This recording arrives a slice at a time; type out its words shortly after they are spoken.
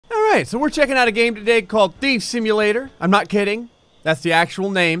Alright, so we're checking out a game today called Thief Simulator. I'm not kidding. That's the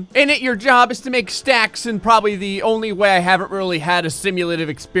actual name. In it, your job is to make stacks, and probably the only way I haven't really had a simulative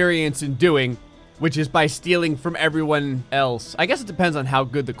experience in doing, which is by stealing from everyone else. I guess it depends on how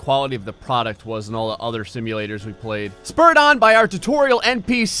good the quality of the product was and all the other simulators we played. Spurred on by our tutorial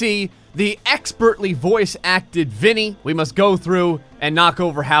NPC, the expertly voice-acted Vinny, we must go through and knock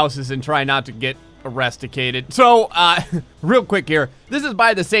over houses and try not to get arresticated. So, real quick here, this is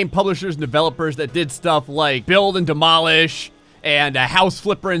by the same publishers and developers that did stuff like Build and Demolish and House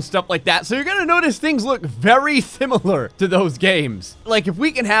Flipper and stuff like that. So you're gonna notice things look very similar to those games. Like, if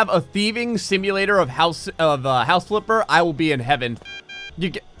we can have a thieving simulator of House Flipper, I will be in heaven.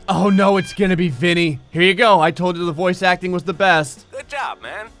 Oh no, it's gonna be Vinny. Here you go. I told you the voice acting was the best. Good job,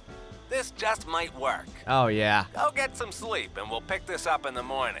 man. This just might work. Oh, yeah. Go get some sleep, and we'll pick this up in the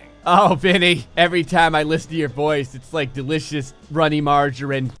morning. Oh, Vinny, every time I listen to your voice, it's like delicious runny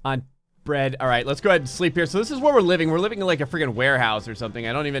margarine on bread. All right, let's go ahead and sleep here. So this is where we're living. We're living in like a freaking warehouse or something.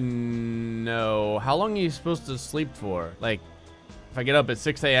 I don't even know. How long are you supposed to sleep for? Like, if I get up at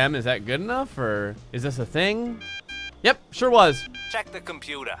 6 a.m., is that good enough? Or is this a thing? Yep, sure was. Check the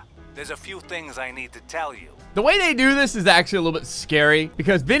computer. There's a few things I need to tell you. The way they do this is actually a little bit scary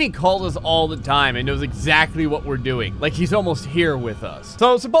because Vinny calls us all the time and knows exactly what we're doing. Like, he's almost here with us.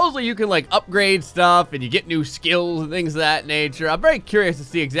 So supposedly you can like upgrade stuff and you get new skills and things of that nature. I'm very curious to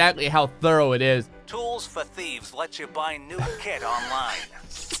see exactly how thorough it is. Tools for Thieves lets you buy new kit online,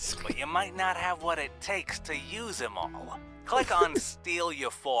 but you might not have what it takes to use them all. Click on Steal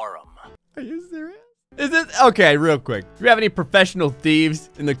Your Forum. Are you serious? Is this okay? Real quick, do you have any professional thieves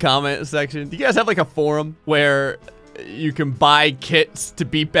in the comment section? Do you guys have like a forum where you can buy kits to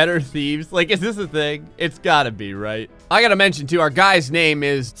be better thieves? Like, is this a thing? It's gotta be, right? I gotta mention too, our guy's name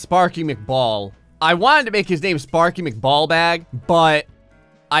is Sparky McBall. I wanted to make his name Sparky McBallbag, but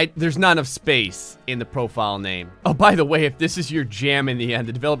there's not enough space in the profile name. Oh, by the way, if this is your jam in the end,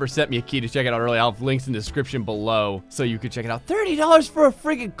 the developer sent me a key to check it out early. I'll have links in the description below so you could check it out. $30 for a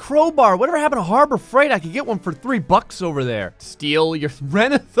friggin' crowbar. Whatever happened to Harbor Freight? I could get one for $3 over there. Steal your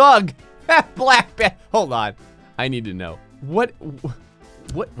rent a thug. Black bag. Hold on. I need to know. What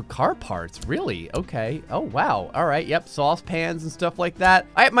car parts? Really? Okay. Oh, wow. All right. Yep. Saucepans and stuff like that.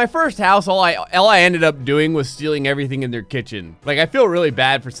 At my first house, all I ended up doing was stealing everything in their kitchen. Like, I feel really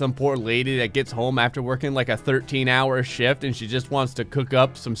bad for some poor lady that gets home after working like a 13-hour shift and she just wants to cook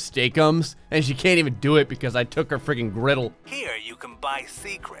up some steakums and she can't even do it because I took her friggin' griddle. Here you can buy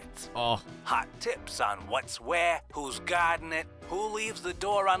secrets. Oh. Hot tips on what's where, who's guarding it, who leaves the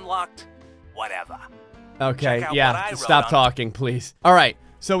door unlocked, whatever. Okay, yeah, stop talking, please. All right,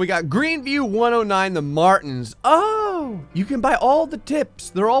 so we got Greenview 109, the Martins. Oh, you can buy all the tips.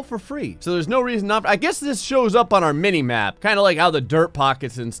 They're all for free. So there's no reason not. I guess this shows up on our mini map, kind of like how the dirt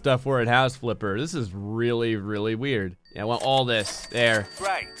pockets and stuff were at House Flipper. This is really, really weird. Yeah, I want all this. There.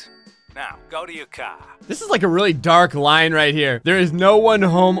 Right. Now, go to your car. This is like a really dark line right here. There is no one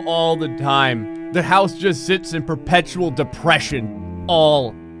home all the time. The house just sits in perpetual depression.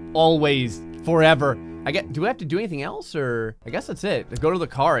 Always, forever. Do we have to do anything else, or? I guess that's it. Go to the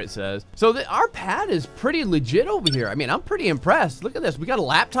car, it says. So our pad is pretty legit over here. I mean, I'm pretty impressed. Look at this. We got a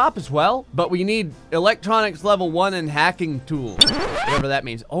laptop as well, but we need electronics level 1 and hacking tools. Whatever that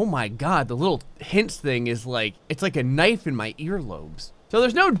means. Oh my God, the little hints thing is like, it's like a knife in my earlobes. So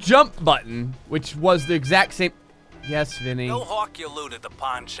there's no jump button, which was the exact same. Yes, Vinny. Go hawk your loot at the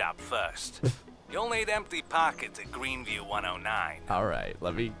pawn shop first. You'll need empty pockets at Greenview 109. All right,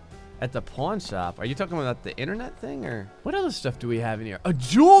 let me. At the pawn shop? Are you talking about the internet thing, or what other stuff do we have in here? A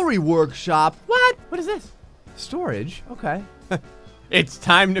jewelry workshop? What? What is this? Storage? Okay. It's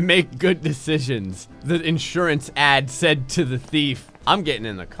time to make good decisions. The insurance ad said to the thief. I'm getting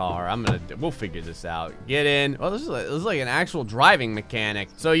in the car. We'll figure this out. Get in. Oh, this is like an actual driving mechanic.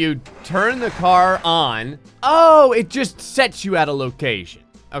 So you turn the car on. Oh, it just sets you at a location.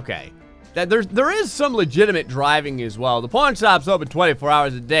 Okay. There is some legitimate driving as well. The pawn shop's open 24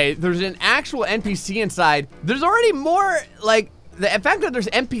 hours a day. There's an actual NPC inside. There's already more, like, the fact that there's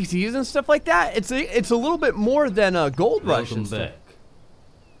NPCs and stuff like that, it's a little bit more than a Gold Rush and stuff.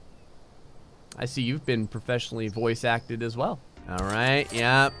 I see you've been professionally voice acted as well. All right,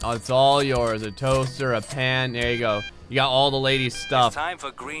 yeah, it's all yours. A toaster, a pan, there you go. You got all the ladies' stuff. It's time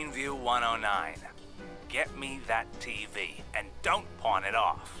for Greenview 109. Get me that TV, and don't pawn it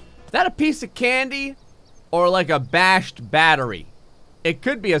off. Is that a piece of candy or like a bashed battery? It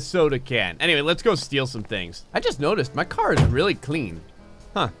could be a soda can. Anyway, let's go steal some things. I just noticed my car is really clean.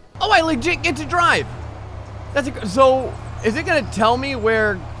 Huh. Oh, I legit get to drive. So, is it gonna tell me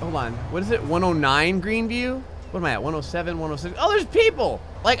where, hold on, what is it, 109 Greenview? What am I at, 107, 106? Oh, there's people.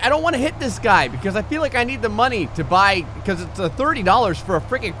 Like, I don't want to hit this guy because I feel like I need the money to buy, because it's $30 for a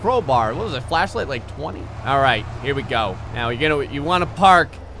freaking crowbar. What was it, flashlight, like 20? All right, here we go. Now, you want to park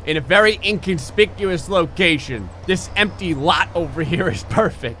in a very inconspicuous location. This empty lot over here is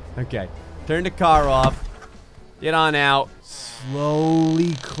perfect. Okay, turn the car off. Get on out.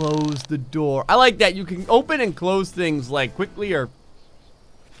 Slowly close the door. I like that you can open and close things like quickly or...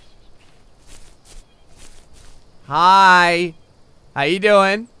 Hi. How you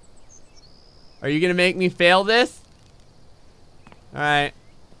doing? Are you gonna make me fail this? Alright.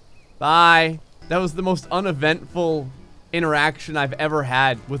 Bye. That was the most uneventful interaction I've ever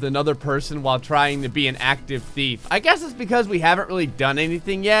had with another person while trying to be an active thief. I guess it's because we haven't really done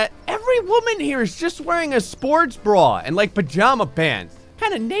anything yet. Every woman here is just wearing a sports bra and like pajama pants. What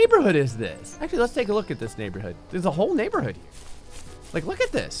kind of neighborhood is this? Actually, let's take a look at this neighborhood. There's a whole neighborhood here. Like, look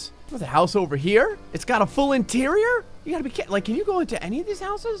at this. There's a house over here. It's got a full interior. You gotta be kidding. Like, can you go into any of these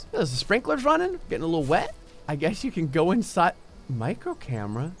houses? There's the sprinklers running, getting a little wet. I guess you can go inside. Micro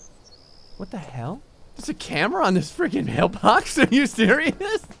camera? What the hell? There's a camera on this freaking mailbox? Are you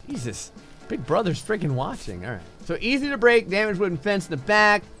serious? Jesus. Big Brother's freaking watching. All right. So easy to break, damaged wooden fence in the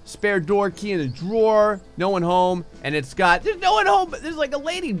back, spare door key in the drawer, no one home, and it's got, there's no one home, but there's like a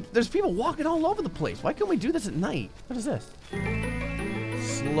lady, there's people walking all over the place. Why can't we do this at night? What is this?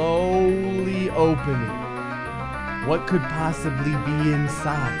 Slowly open it. What could possibly be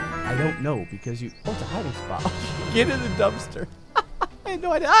inside? I don't know, because you, oh, it's a hiding spot. Get in the dumpster. I had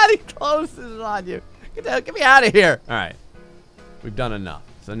no idea. How closes on you? Get me out of here. All right, we've done enough.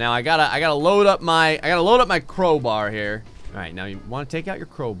 So now I gotta load up my crowbar here. All right, now you want to take out your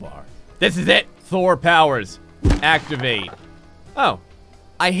crowbar. This is it. Thor powers. Activate. Oh,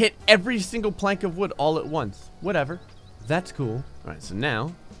 I hit every single plank of wood all at once. Whatever. That's cool. All right, so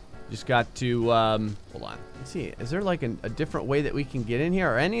now just got to hold on. Let's see. Is there like a different way that we can get in here?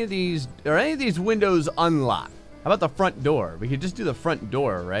 Are any of these windows unlocked? How about the front door? We could just do the front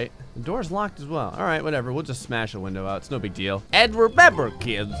door, right? The door's locked as well. All right, whatever. We'll just smash a window out. It's no big deal. And remember,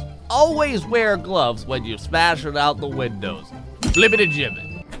 kids, always wear gloves when you smash it out the windows.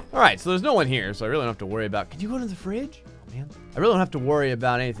 Flippity-jibbit. All right, so there's no one here, so I really don't have to worry about... Can you go to the fridge? Oh, man. I really don't have to worry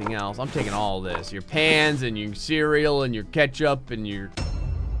about anything else. I'm taking all this. Your pans and your cereal and your ketchup and your...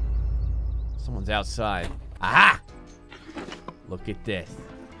 Someone's outside. Aha! Look at this.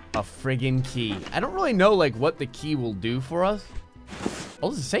 A friggin' key. I don't really know, like, what the key will do for us. Oh,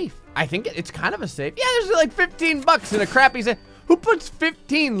 this is safe. I think it's kind of a safe. Yeah, there's like 15 bucks in a crappy safe. Who puts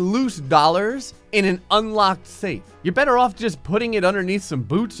 15 loose dollars in an unlocked safe? You're better off just putting it underneath some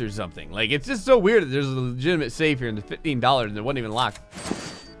boots or something. Like, it's just so weird that there's a legitimate safe here and the $15 and it wasn't even locked.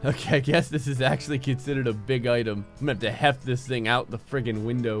 Okay, I guess this is actually considered a big item. I'm gonna have to heft this thing out the friggin'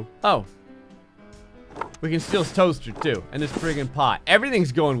 window. Oh. We can steal his toaster too, and this friggin' pot.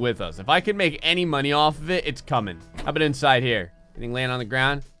 Everything's going with us. If I can make any money off of it, it's coming. How about inside here? Anything laying on the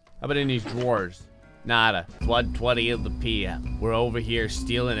ground? How about in these drawers? Nada. 1:20 of the PM. We're over here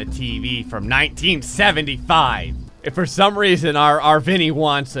stealing a TV from 1975. If for some reason our Vinny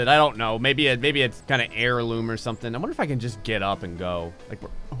wants it, I don't know. Maybe it's kind of heirloom or something. I wonder if I can just get up and go. Like,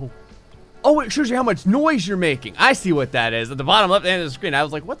 oh, it shows you how much noise you're making. I see what that is. At the bottom left hand of the screen, I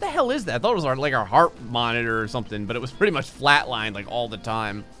was like, what the hell is that? I thought it was like our heart monitor or something, but it was pretty much flatlined like all the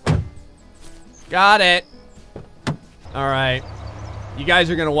time. Got it. All right. You guys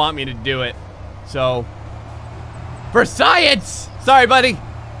are going to want me to do it. So, for science! Sorry, buddy.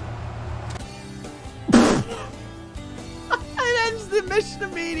 That ends the mission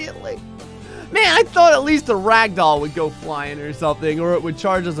immediately. Man, I thought at least a ragdoll would go flying or something, or it would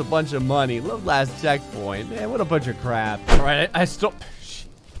charge us a bunch of money. Love last checkpoint. Man, what a bunch of crap. All right, I stole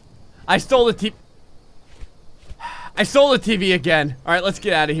the TV. I stole the TV again. All right, let's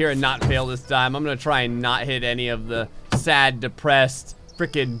get out of here and not fail this time. I'm gonna try and not hit any of the sad, depressed,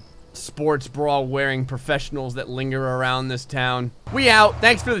 frickin' sports bra wearing professionals that linger around this town. We out.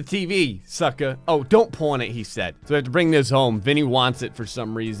 Thanks for the TV, sucker. Oh, don't pawn it, he said. So I have to bring this home. Vinny wants it for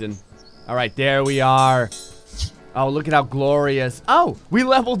some reason. All right, there we are. Oh, look at how glorious. Oh, we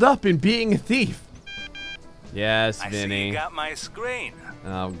leveled up in being a thief. Yes, Vinny. I see you got my screen.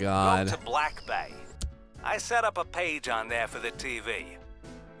 Oh, God. Go to Black Bay. I set up a page on there for the TV.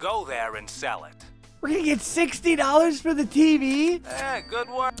 Go there and sell it. We're gonna get $60 for the TV? Yeah, good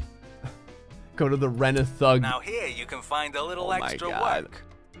work. Go to the Rent-A-Thug. Now here you can find a little extra work.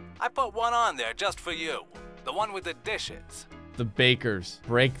 I put one on there just for you. The one with the dishes. The bakers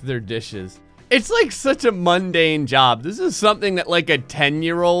break their dishes. It's like such a mundane job. This is something that like a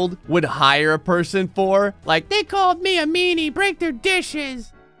 10-year-old would hire a person for. Like, they called me a meanie, break their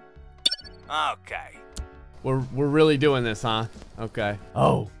dishes. Okay. We're really doing this, huh? Okay.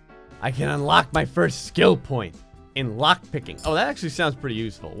 Oh, I can unlock my first skill point in lockpicking. Oh, that actually sounds pretty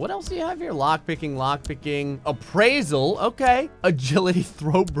useful. What else do you have here? Lockpicking, appraisal. Okay. Agility,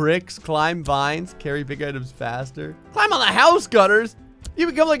 throw bricks, climb vines, carry big items faster. Climb on the house gutters. You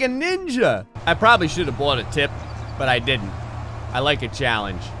become like a ninja. I probably should have bought a tip, but I didn't. I like a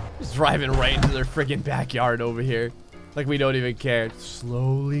challenge. Just driving right into their friggin' backyard over here. Like we don't even care.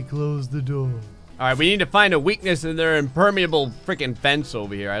 Slowly close the door. All right, we need to find a weakness in their impermeable freaking fence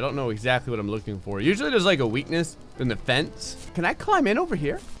over here. I don't know exactly what I'm looking for. Usually there's like a weakness in the fence. Can I climb in over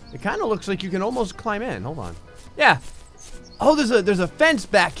here? It kind of looks like you can almost climb in. Hold on. Yeah. Oh, there's a fence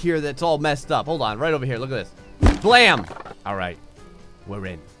back here that's all messed up. Hold on, right over here. Look at this. Blam. All right, we're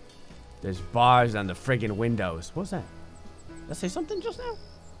in. There's bars on the friggin' windows. What's that? Did I say something just now?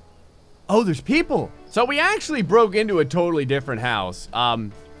 Oh, there's people. So we actually broke into a totally different house.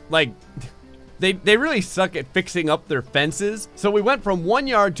 Like... They really suck at fixing up their fences. So we went from one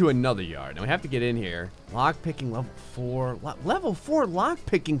yard to another yard. And we have to get in here. Lockpicking level 4. Level 4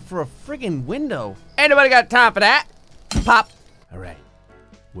 lockpicking for a friggin' window. Anybody got time for that? Pop. All right.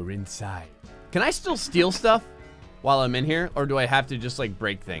 We're inside. Can I still steal stuff while I'm in here? Or do I have to just like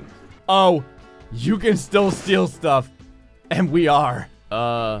break things? Oh, you can still steal stuff. And we are.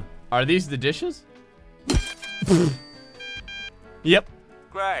 Are these the dishes? Yep.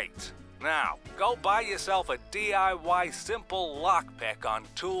 Great. Now, go buy yourself a DIY simple lockpick on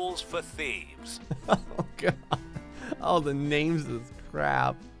Tools for Thieves. Oh, God. All the names of this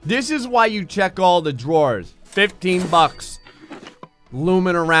crap. This is why you check all the drawers. 15 bucks.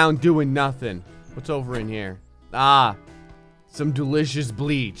 Looming around doing nothing. What's over in here? Ah, some delicious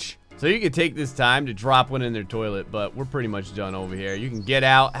bleach. So you can take this time to drop one in their toilet, but we're pretty much done over here. You can get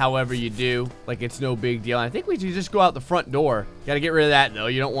out however you do, like it's no big deal. I think we should just go out the front door. Gotta get rid of that though.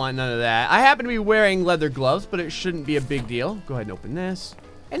 You don't want none of that. I happen to be wearing leather gloves, but it shouldn't be a big deal. Go ahead and open this.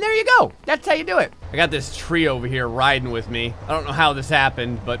 And there you go. That's how you do it. I got this tree over here riding with me. I don't know how this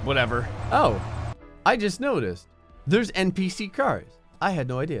happened, but whatever. Oh, I just noticed. There's NPC cars. I had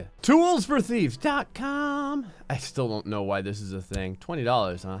no idea. Toolsforthieves.com. I still don't know why this is a thing.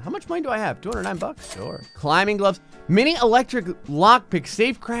 $20, huh? How much money do I have? 209 bucks? Sure. Climbing gloves. Mini electric lockpick.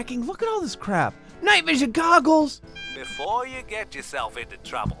 Safe cracking. Look at all this crap. Night vision goggles. Before you get yourself into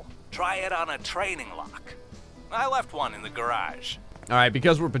trouble, try it on a training lock. I left one in the garage. All right,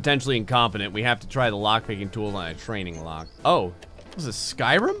 because we're potentially incompetent, we have to try the lockpicking tool on a training lock. Oh, was this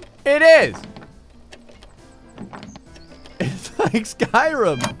Skyrim? It is. It's like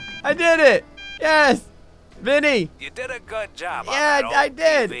Skyrim. I did it. Yes. Vinny. You did a good job on yeah, that old I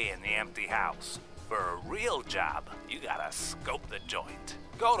did. TV in the empty house. For a real job, you gotta scope the joint.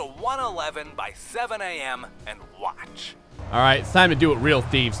 Go to 111 by 7 a.m. and watch. All right, it's time to do what real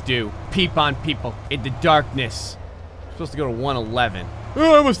thieves do. Peep on people in the darkness. I'm supposed to go to 111.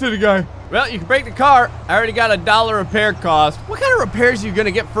 Oh, I almost hit a guy. Well, you can break the car. I already got $1 repair cost. What kind of repairs are you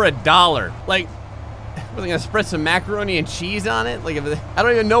gonna get for $1? Like, was I gonna spread some macaroni and cheese on it? Like, I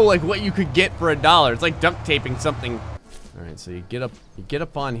don't even know like what you could get for $1. It's like duct taping something. All right, so you get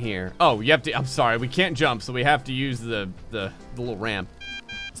up on here. Oh, you have to. I'm sorry, we can't jump, so we have to use the little ramp.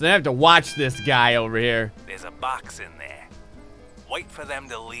 So I have to watch this guy over here. There's a box in there. Wait for them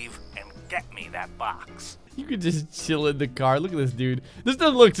to leave and get me that box. You could just chill in the car. Look at this dude. This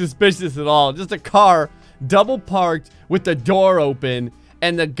doesn't look suspicious at all. Just a car double parked with the door open.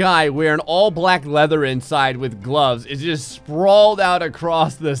 And the guy wearing all black leather inside with gloves is just sprawled out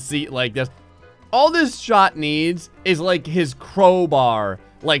across the seat like this. All this shot needs is like his crowbar,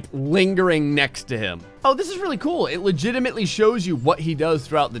 like lingering next to him. Oh, this is really cool. It legitimately shows you what he does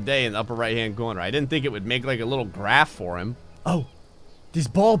throughout the day in the upper right-hand corner. I didn't think it would make like a little graph for him. Oh, this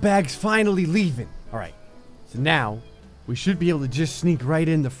ball bag's finally leaving. All right, so now we should be able to just sneak right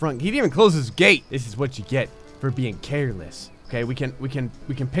in the front. He didn't even close his gate. This is what you get for being careless. Okay, we can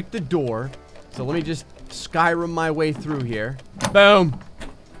pick the door. So let me just Skyrim my way through here. Boom.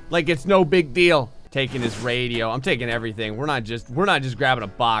 Like it's no big deal. Taking his radio. I'm taking everything. We're not just grabbing a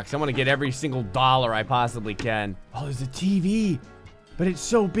box. I want to get every single dollar I possibly can. Oh, there's a TV. But it's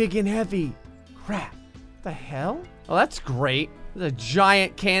so big and heavy. Crap. What the hell? Oh, that's great. There's a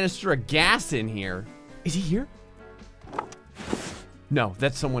giant canister of gas in here. Is he here? No,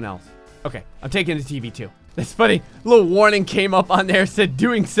 that's someone else. Okay, I'm taking the TV too. That's funny. A little warning came up on there, said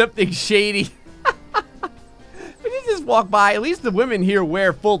doing something shady. We just walk by. At least the women here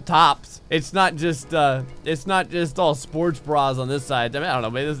wear full tops. It's not just all sports bras on this side. I mean, I don't know,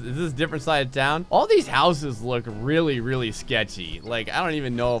 maybe is this a different side of town? All these houses look really, really sketchy. Like, I don't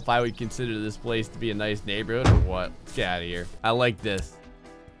even know if I would consider this place to be a nice neighborhood or what. Let's get out of here. I like this.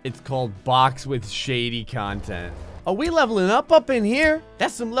 It's called Box with Shady Content. Are we leveling up in here?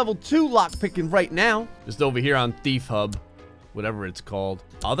 That's some level 2 lockpicking right now. Just over here on Thief Hub. Whatever it's called.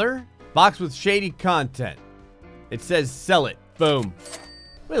 Other? Box with Shady Content. It says sell it. Boom.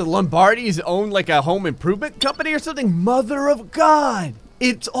 Wait, the Lombardis own like a home improvement company or something? Mother of God!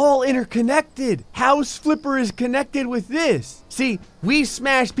 It's all interconnected. House Flipper is connected with this. See, we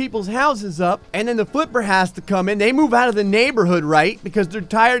smash people's houses up, and then the flipper has to come in. They move out of the neighborhood, right? Because they're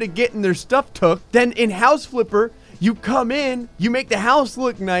tired of getting their stuff took. Then in House Flipper, you come in, you make the house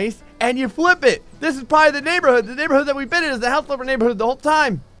look nice, and you flip it. This is probably the neighborhood. The neighborhood that we've been in is the House Flipper neighborhood the whole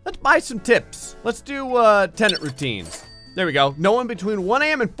time. Let's buy some tips. Let's do tenant routines. There we go. No one between 1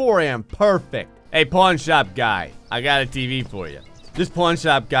 a.m. and 4 a.m. Perfect. Hey, pawn shop guy, I got a TV for you. This pawn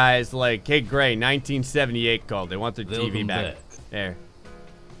shop guy is like, hey, Gray, 1978 called. They want their TV back. There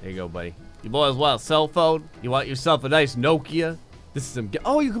you go, buddy. You boys want a cell phone? You want yourself a nice Nokia? This is some...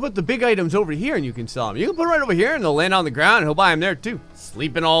 Oh, you can put the big items over here and you can sell them. You can put them right over here and they'll land on the ground and he'll buy them there too.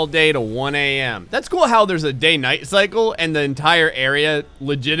 Sleeping all day to 1 a.m. That's cool how there's a day-night cycle and the entire area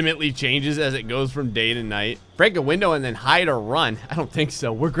legitimately changes as it goes from day to night. Break a window and then hide or run? I don't think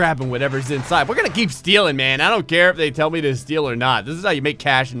so. We're grabbing whatever's inside. We're gonna keep stealing, man. I don't care if they tell me to steal or not. This is how you make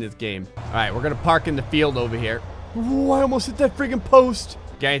cash in this game. All right, we're gonna park in the field over here. Ooh, I almost hit that friggin' post.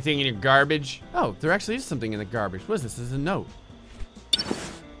 Got anything in your garbage? Oh, there actually is something in the garbage. What is this? This is a note.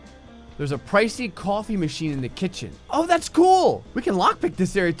 There's a pricey coffee machine in the kitchen. Oh, that's cool. We can lockpick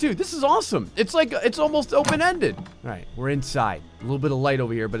this area too. This is awesome. It's like, it's almost open-ended. All right, we're inside. A little bit of light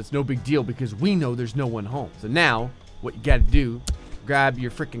over here, but it's no big deal because we know there's no one home. So now, what you gotta do, grab your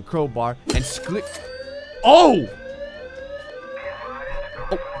freaking crowbar and Oh!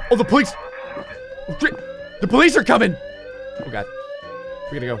 Oh, the police! The police are coming! Oh, God.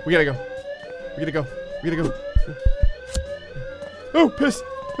 We gotta go. We gotta go. We gotta go. We gotta go. Oh, piss!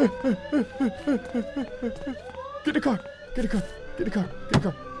 Get in the car. Get in the car. Get in the car. Get in the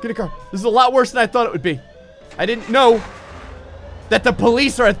car. Get in the car. This is a lot worse than I thought it would be. I didn't know that the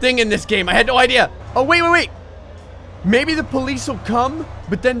police are a thing in this game. I had no idea. Oh, wait. Maybe the police will come,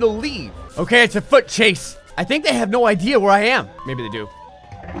 but then they'll leave. Okay, it's a foot chase. I think they have no idea where I am. Maybe they do.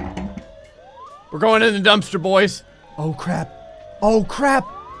 We're going in the dumpster, boys. Oh, crap. Oh, crap.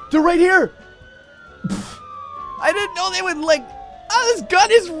 They're right here. I didn't know they would, like... Oh, this gun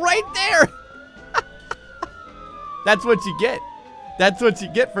is right there. That's what you get. That's what you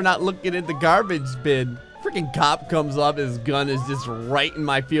get for not looking at the garbage bin. Freaking cop comes up, his gun is just right in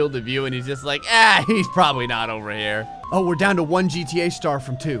my field of view, and he's just like, he's probably not over here. Oh, we're down to 1 GTA star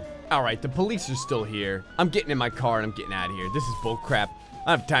from 2. All right, the police are still here. I'm getting in my car and I'm getting out of here. This is bull crap.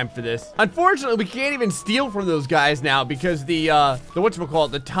 I don't have time for this. Unfortunately, we can't even steal from those guys now because the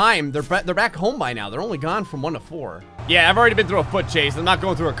whatchamacallit, the time, they're back home by now. They're only gone from 1 to 4. Yeah, I've already been through a foot chase. I'm not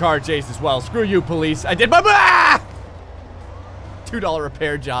going through a car chase as well. Screw you, police. I did my $2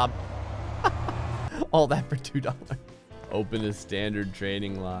 repair job. All that for $2. Open a standard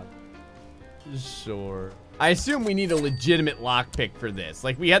training lock. Sure. I assume we need a legitimate lockpick for this.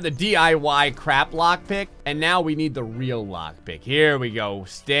 Like, we had the DIY crap lockpick, and now we need the real lockpick. Here we go.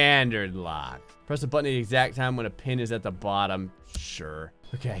 Standard lock. Press the button at the exact time when a pin is at the bottom. Sure.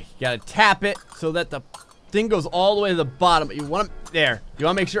 Okay, you gotta tap it so that the thing goes all the way to the bottom. You want to, there. You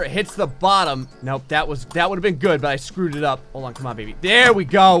want to make sure it hits the bottom. Nope, that would have been good, but I screwed it up. Hold on, come on, baby. There we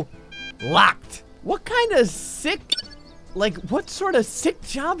go. Locked. What kind of sick, like, what sort of sick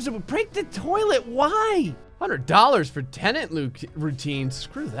jobs would break the toilet? Why? $100 for tenant routine.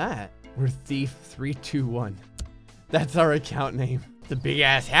 Screw that. We're Thief 321. That's our account name. It's a big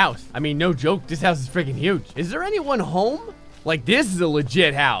ass house. I mean, no joke. This house is freaking huge. Is there anyone home? Like, this is a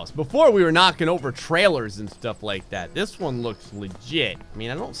legit house. Before, we were knocking over trailers and stuff like that. This one looks legit. I mean,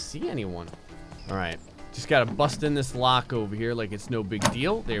 I don't see anyone. All right. Just gotta bust in this lock over here like it's no big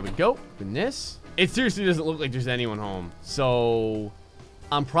deal. There we go. Open this. It seriously doesn't look like there's anyone home. So...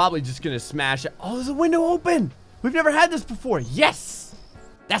 I'm probably just gonna smash it. Oh, there's a window open. We've never had this before. Yes.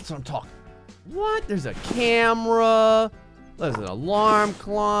 That's what I'm talking. What? There's a camera. There's an alarm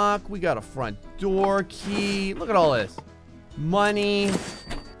clock. We got a front door key. Look at all this. Money.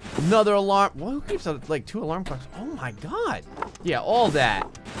 Another alarm. Well, who keeps like 2 alarm clocks? Oh my God. Yeah, all that.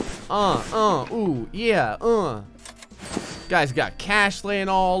 Ooh, yeah, Guys got cash laying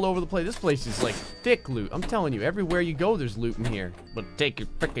all over the place. This place is like thick loot. I'm telling you, everywhere you go, there's loot in here. But take your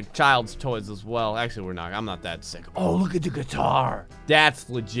freaking child's toys as well. Actually, we're not. I'm not that sick. Oh, look at the guitar. That's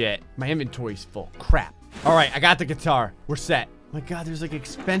legit. My inventory's full. Crap. All right, I got the guitar. We're set. My God, there's like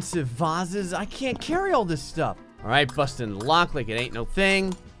expensive vases. I can't carry all this stuff. All right, busting the lock like it ain't no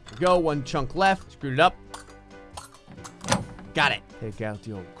thing. Go, 1 chunk left. Screwed it up. Got it. Take out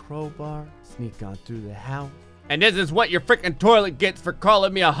the old crowbar. Sneak on through the house. And this is what your freaking toilet gets for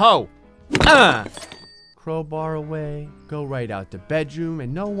calling me a hoe. Crowbar away. Go right out the bedroom,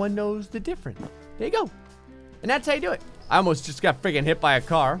 and no one knows the difference. There you go. And that's how you do it. I almost just got freaking hit by a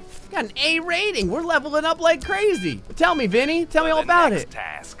car. Got an A rating. We're leveling up like crazy. Tell me, Vinny. Tell me all about it.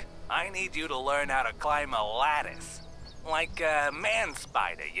 Task. I need you to learn how to climb a lattice. Like a man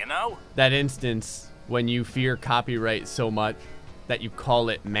spider, you know? That instance when you fear copyright so much that you call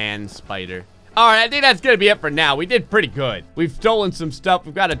it man spider. All right, I think that's gonna be it for now. We did pretty good. We've stolen some stuff.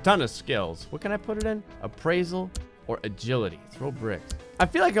 We've got a ton of skills. What can I put it in? Appraisal or agility? Throw bricks. I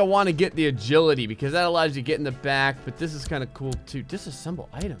feel like I want to get the agility because that allows you to get in the back, but this is kind of cool too. Disassemble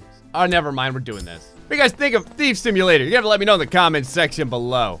items. Oh, never mind. We're doing this. What do you guys think of Thief Simulator? You have to let me know in the comments section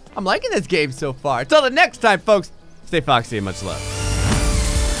below. I'm liking this game so far. Until the next time, folks, stay foxy and much love.